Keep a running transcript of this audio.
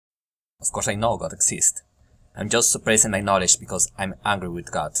Of course I know God exists. I'm just suppressing my knowledge because I'm angry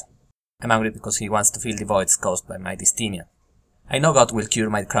with God. I'm angry because he wants to fill the voids caused by my dysthymia. I know God will cure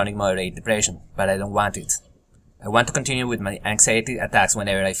my chronic moderate depression, but I don't want it. I want to continue with my anxiety attacks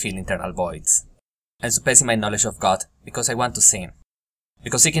whenever I feel internal voids. I'm suppressing my knowledge of God because I want to sin.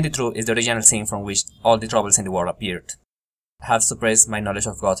 Because seeking the truth is the original sin from which all the troubles in the world appeared. I have suppressed my knowledge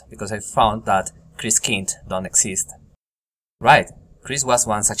of God because I found that Chris Kind don't exist. Right, Chris was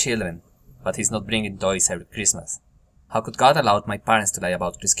once a child, but he's not bringing toys every Christmas. How could God allow my parents to lie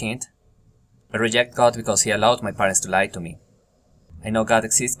about Chris Kind? I reject God because he allowed my parents to lie to me. I know God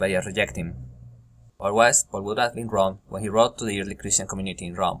exists, but I reject him. Otherwise, Paul would have been wrong when he wrote to the early Christian community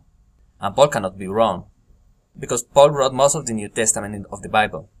in Rome. And Paul cannot be wrong, because Paul wrote most of the New Testament of the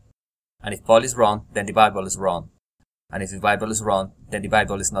Bible. And if Paul is wrong, then the Bible is wrong. And if the Bible is wrong, then the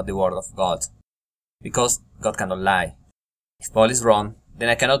Bible is not the word of God. Because God cannot lie. If Paul is wrong, then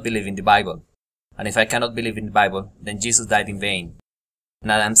I cannot believe in the Bible. And if I cannot believe in the Bible, then Jesus died in vain.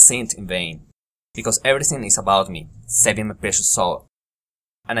 And I am sinned in vain. Because everything is about me, saving my precious soul.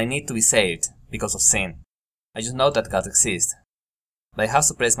 And I need to be saved because of sin. I just know that God exists. But I have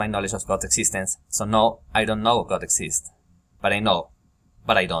suppressed my knowledge of God's existence, so no, I don't know God exists. But I know.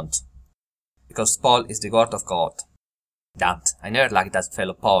 But I don't. Because Paul is the word of God. Damned, I never liked that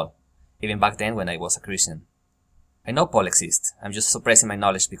fellow Paul, even back then when I was a Christian. I know Paul exists, I'm just suppressing my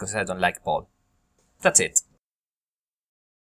knowledge because I don't like Paul. That's it.